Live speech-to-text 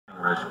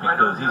Rich,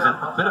 because he's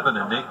a bit of an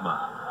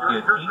enigma. He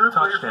had 8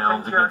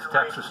 touchdowns against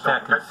Texas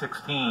Tech in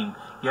 16,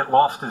 yet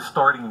lost his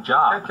starting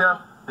job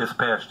this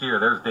past year.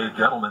 There's Dave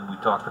Gettleman. We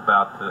talked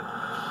about the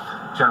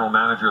general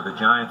manager of the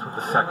Giants with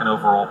the 2nd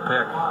overall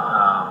pick.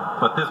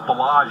 But this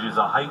Ballage is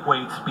a height,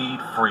 weight, speed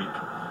freak.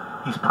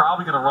 He's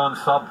probably going to run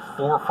sub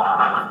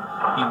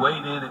 4.5. He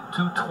weighed in at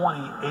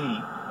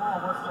 228.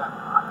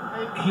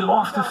 He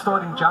lost his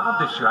starting job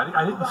this year.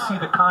 I didn't see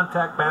the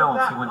contact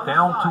balance. He went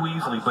down too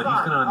easily, but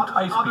he's going to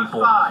entice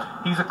people.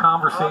 He's a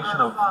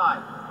conversation of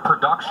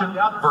production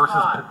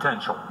versus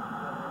potential.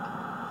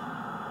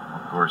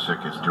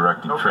 Gorsuch is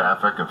directing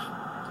traffic of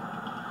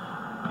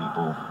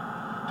people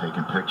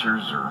taking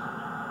pictures or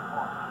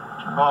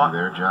trying to do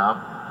their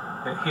job.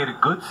 He had a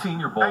good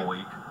Senior Bowl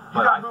week,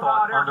 but I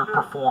thought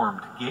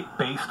underperformed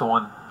based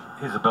on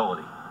his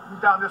ability.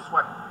 Move down this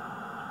way.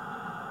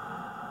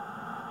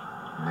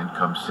 And then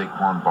comes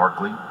Saquon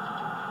Barkley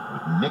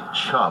with Nick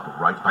Chubb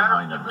right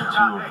behind him. 2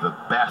 of the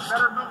best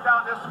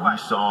we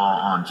saw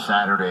on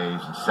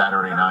Saturdays and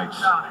Saturday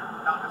nights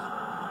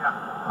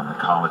on the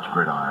college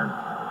gridiron.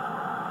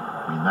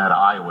 I mean, that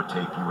Iowa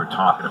tape you were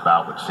talking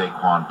about with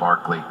Saquon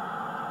Barkley,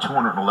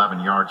 211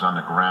 yards on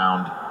the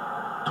ground,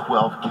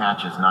 12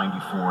 catches,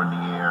 94 in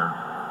the air.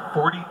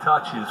 40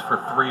 touches for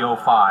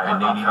 305.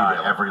 And they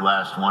needed every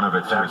last one of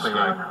it to escape.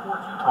 Right.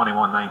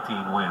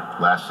 21-19 win.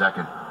 Last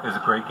second. It was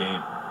a great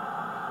game.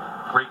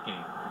 Great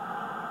game.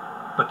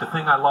 But the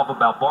thing I love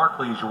about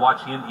Barkley is you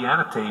watch the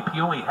Indiana tape,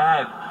 he only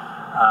had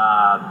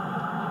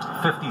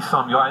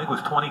 50-some yards. I think it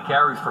was 20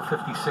 carries for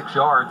 56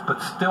 yards,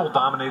 but still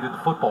dominated the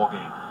football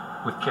game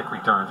with kick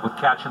returns, with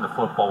catching the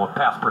football, with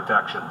pass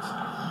protections.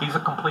 He's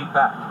a complete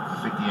back. I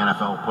think the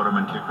NFL put him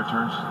in kick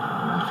returns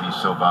if he's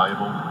so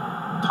valuable.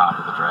 Top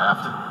of the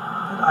draft.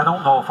 I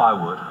don't know if I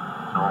would.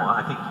 No,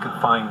 I think you could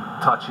find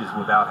touches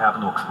without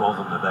having to expose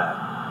them to that.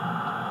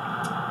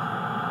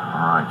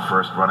 All right,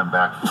 first running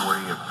back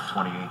 40 of the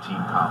 2018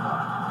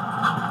 Combine.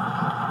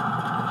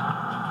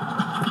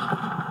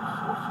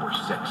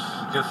 4.46.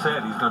 He just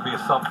said he's going to be a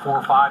sub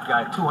 4.5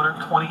 guy,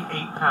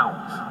 228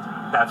 pounds.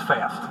 That's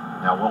fast.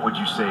 Now, what would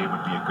you say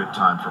would be a good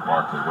time for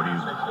Barkley? What do you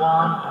think?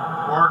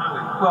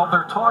 Barkley. Well,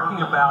 they're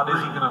talking about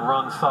is he going to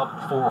run sub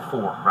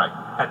 4.4. Right.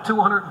 At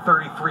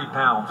 233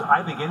 pounds,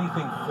 I think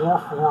anything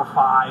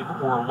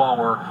 4.45 or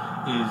lower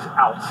is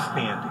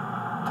outstanding.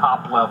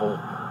 Top level.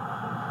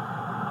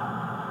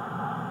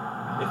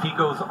 If he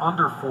goes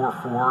under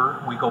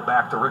 4.4, we go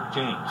back to Rick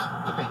James.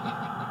 I think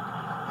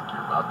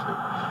you're about to,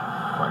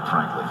 quite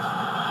frankly.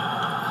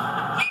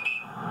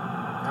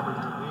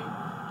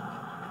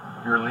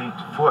 Your lead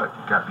foot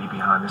got to be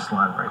behind this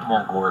line right here. Come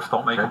on, Gorse,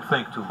 don't make him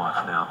think too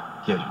much now.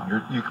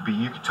 Yeah, you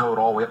could toe it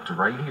all the way up to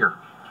right here.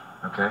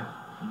 Okay.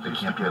 They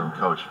can't get him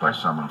coached by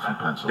someone from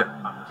Pennsylvania.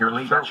 Yeah. Your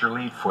lead. That's your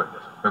lead foot.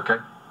 Okay.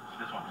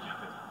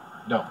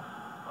 No.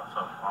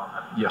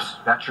 Yes,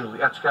 that's your.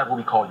 That's what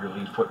we call your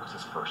lead foot. Because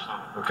it's first.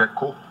 Okay.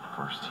 Cool.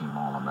 First team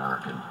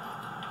All-American.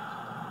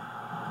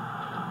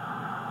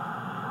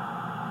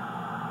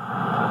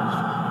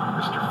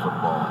 Mr.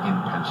 Football in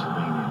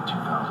Pennsylvania in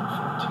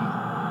 2014.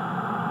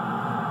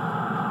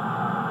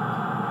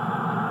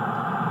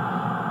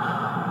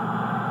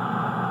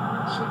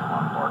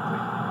 Saquon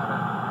Barkley at a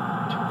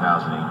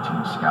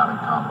 2018 Scouting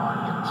Combine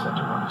getting set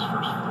to run his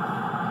first 40.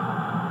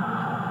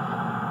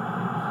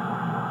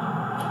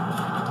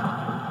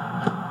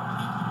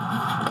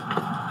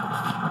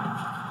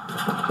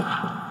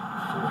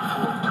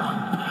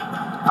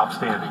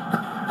 Outstanding.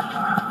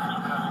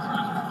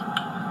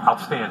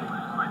 Outstanding. He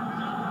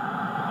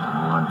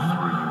can run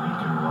through you, he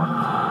can run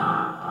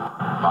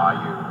by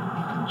you,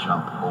 he can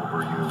jump over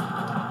you.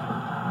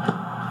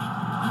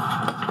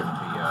 It's going to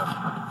be a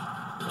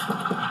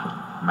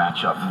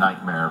matchup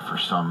nightmare for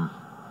some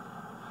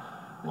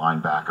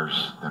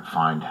linebackers that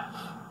find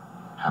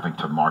having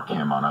to mark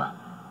him on a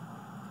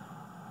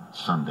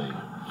Sunday,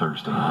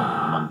 Thursday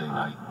night, Monday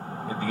night.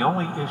 And the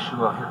only issue,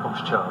 here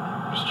comes Chubb.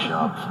 There's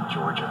Chubb from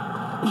Georgia.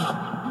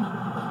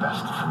 The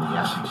best from the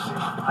SEC.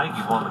 I think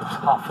he's one of the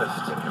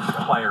toughest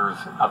players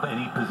of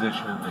any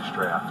position in this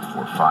draft.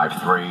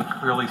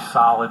 4.53. Really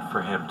solid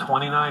for him.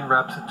 29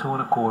 reps at 2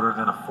 1/4,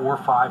 then a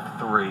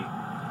 4.53.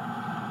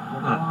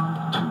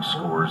 2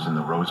 scores in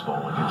the Rose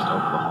Bowl against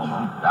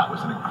Oklahoma. That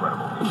was an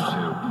incredible game,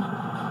 too.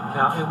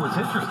 Now, it was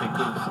interesting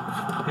because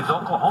his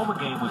Oklahoma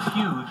game was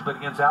huge, but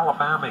against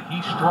Alabama,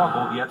 he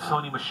struggled, yet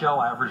Sonny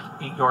Michel averaged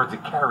 8 yards a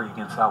carry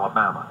against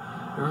Alabama.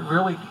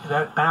 Really,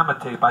 that Bama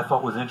tape I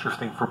thought was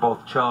interesting for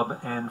both Chubb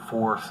and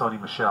for Sonny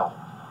Michel.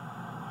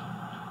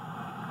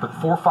 But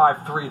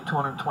 4.53 at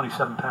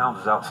 227 pounds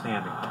is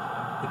outstanding.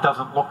 It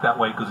doesn't look that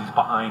way because he's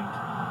behind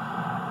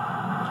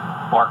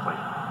Barkley.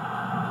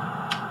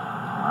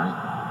 All right.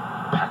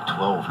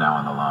 Pac-12 now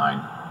on the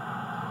line.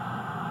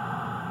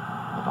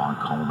 Levon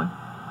Coleman.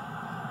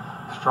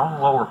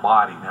 Strong lower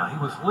body. Now, he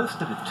was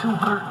listed at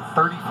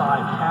 235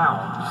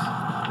 pounds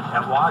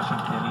at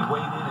Washington. He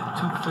weighed in at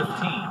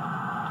 215.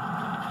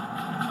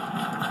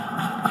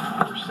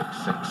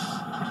 4.66.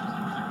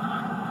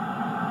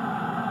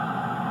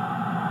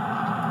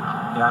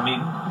 Yeah, I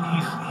mean,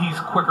 he's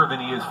quicker than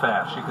he is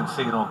fast. You can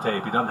see it on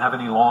tape. He doesn't have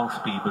any long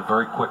speed, but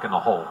very quick in the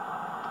hole.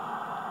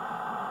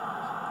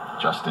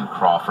 Justin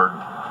Crawford,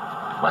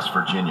 West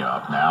Virginia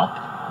up now.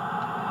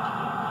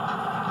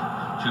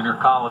 Junior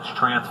college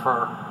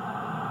transfer.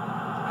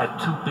 Had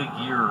 2 big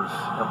years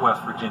at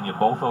West Virginia,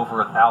 both over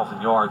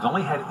 1,000 yards.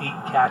 Only had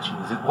 8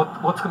 catches.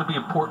 What's going to be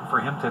important for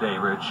him today,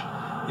 Rich,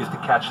 is to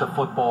catch the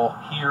football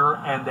here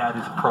and at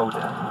his pro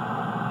day.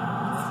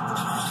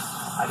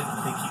 I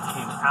didn't think he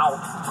came out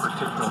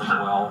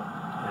particularly well,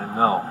 and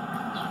no.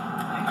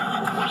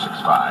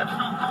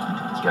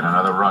 4.65. Let's get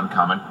another run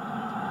coming.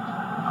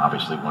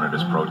 Obviously wanted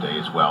his pro day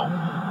as well.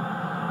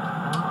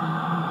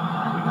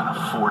 We got a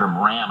Fordham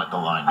Ram at the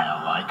line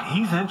now, like.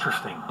 He's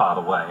interesting, by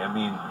the way. I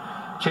mean,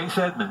 Chase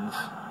Edmonds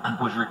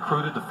was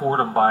recruited to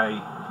Fordham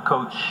by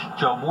Coach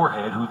Joe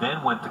Moorhead, who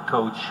then went to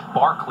coach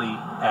Barkley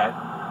at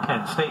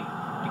Penn State.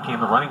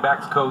 Became the running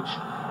backs coach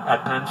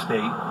at Penn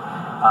State,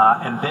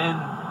 and then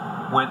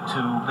went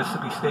to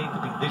Mississippi State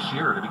this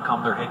year to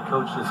become their head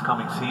coach this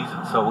coming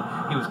season. So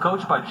he was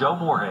coached by Joe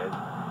Moorhead.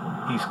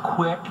 He's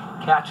quick,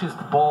 catches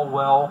the ball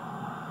well,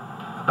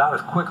 about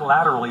as quick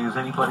laterally as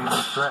anybody in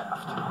this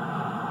draft.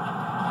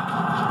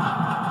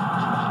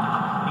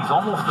 He's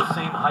almost the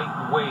same height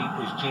and weight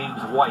as James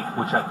White,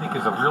 which I think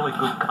is a really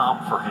good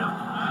comp for him.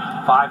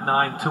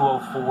 5'9",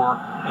 204,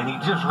 and he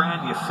just ran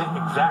the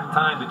exact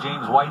time that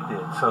James White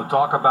did. So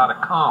talk about a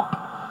comp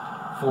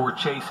for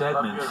Chase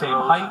Edmonds. Same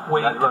height,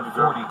 weight, and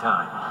 40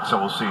 time. So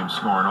we'll see him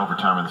scoring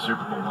overtime in the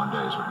Super Bowl one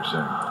day, is what you're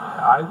saying.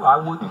 I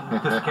wouldn't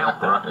discount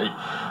that. Right.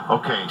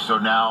 Okay, so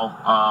now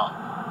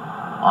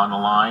on the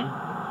line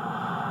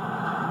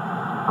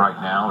right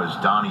now is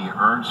Donnie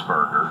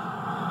Ernsberger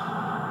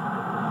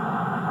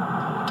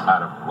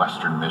out of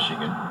Western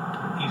Michigan.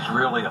 He's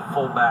really a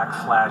fullback /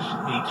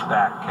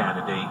 H-back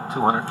candidate,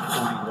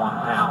 241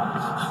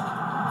 pounds.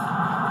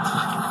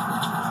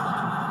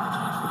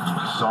 You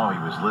saw he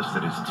was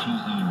listed as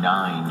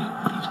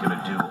TE9. He's going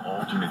to do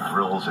alternate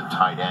drills at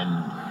tight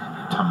end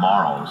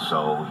tomorrow,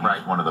 so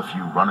he's one of the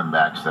few running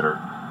backs that are,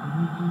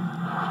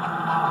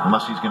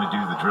 unless he's going to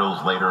do the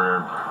drills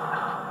later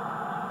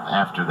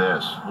after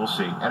this. We'll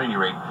see. At any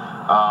rate,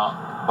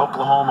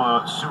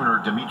 Oklahoma Sooner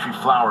Dimitri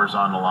Flowers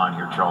on the line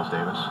here, Charles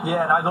Davis.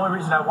 Yeah, and the only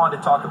reason I wanted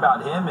to talk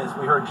about him is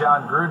we heard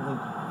John Gruden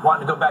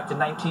wanting to go back to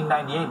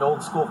 1998,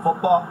 old school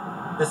football.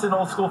 This is an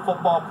old school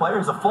football player.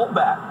 He's a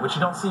fullback, which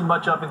you don't see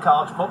much of in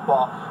college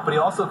football, but he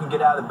also can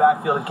get out of the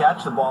backfield and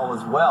catch the ball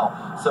as well.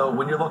 So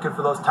when you're looking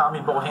for those Tommy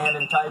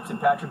Bohannon types and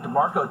Patrick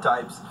DeMarco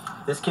types,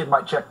 this kid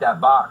might check that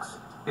box.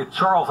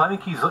 Charles, I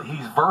think he's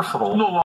versatile.